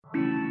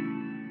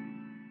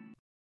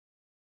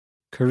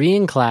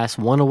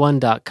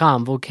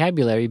KoreanClass101.com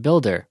Vocabulary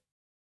Builder.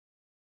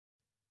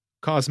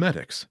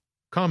 Cosmetics.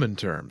 Common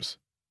terms.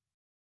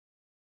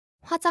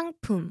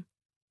 화장품,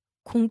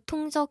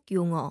 공통적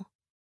용어.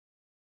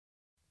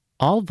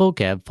 All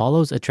vocab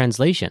follows a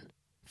translation.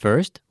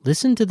 First,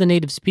 listen to the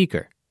native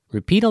speaker.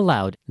 Repeat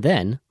aloud,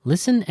 then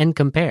listen and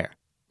compare.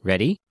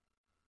 Ready?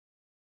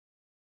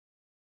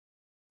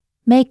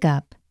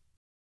 Makeup,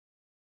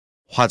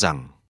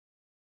 화장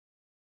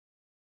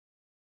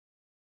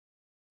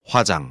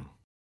화장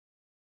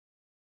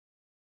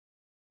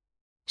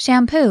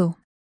shampoo,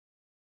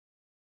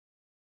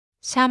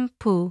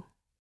 샴푸,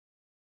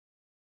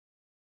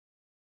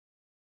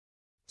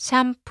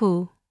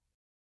 샴푸.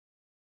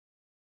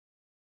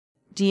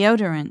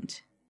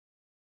 deodorant,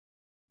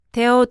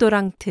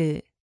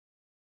 데오도랑트,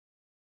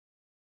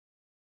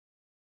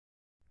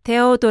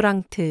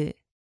 데오도랑트.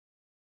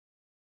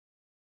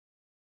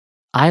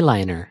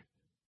 Eyeliner.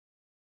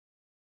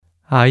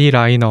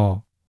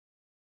 아이라이너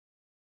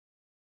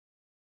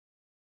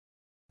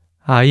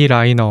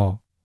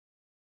아이라이너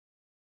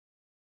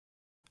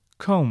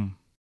comb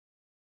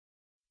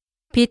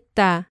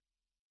빗다,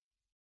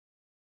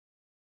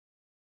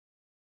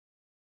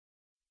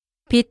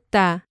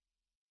 빗다.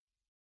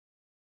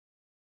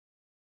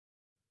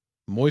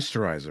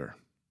 Moisturizer.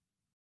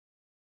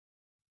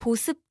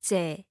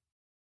 보습제,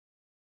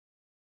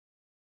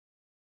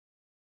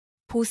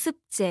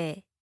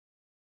 보습제.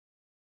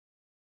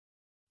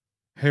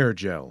 Hair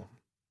gel.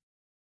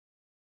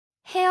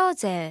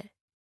 헤어젤,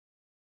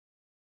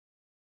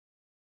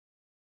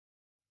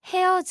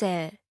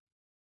 헤어젤.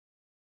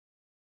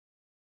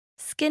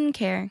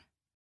 스킨케어,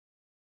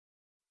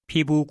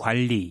 피부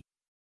관리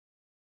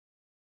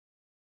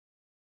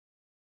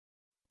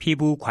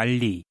피부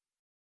관리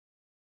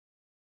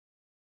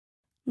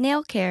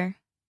네일케어,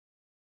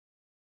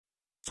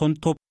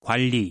 손톱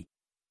관리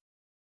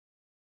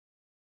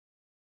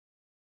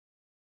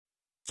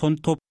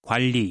손톱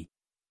관리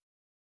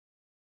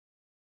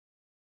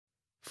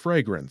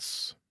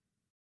Fragrance.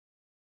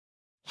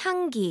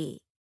 향기,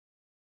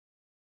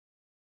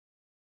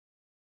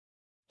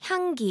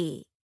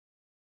 향기.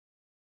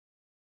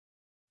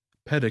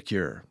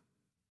 Pedicure.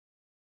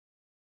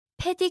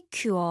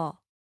 페디큐어,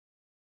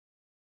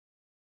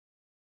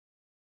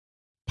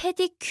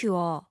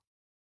 페디큐어.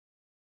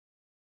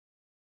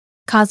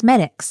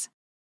 cosmetics,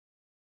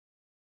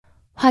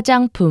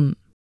 화장품,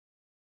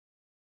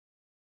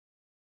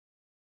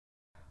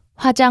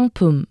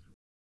 화장품,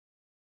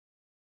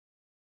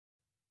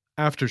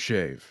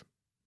 Aftershave.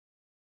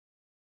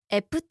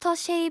 애프터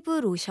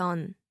쉐이브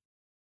로션,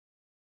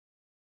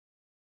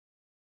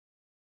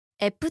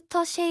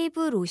 애프터 쉐이브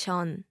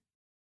로션.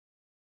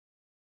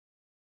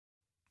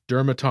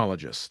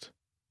 Dermatologist.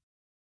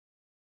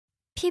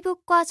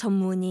 피부과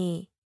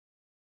전문의,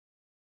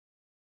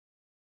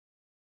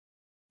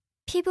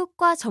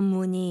 피부과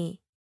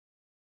전문의.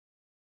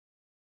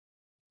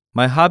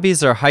 My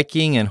hobbies are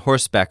hiking and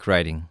horseback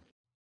riding.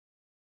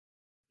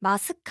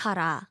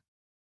 마스카라,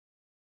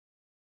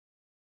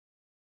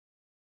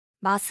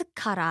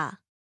 마스카라.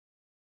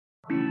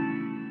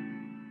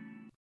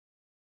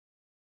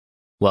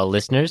 Well,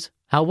 listeners,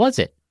 how was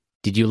it?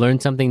 Did you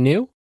learn something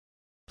new?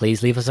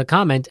 Please leave us a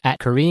comment at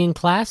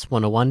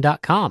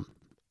KoreanClass101.com.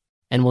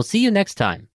 And we'll see you next time.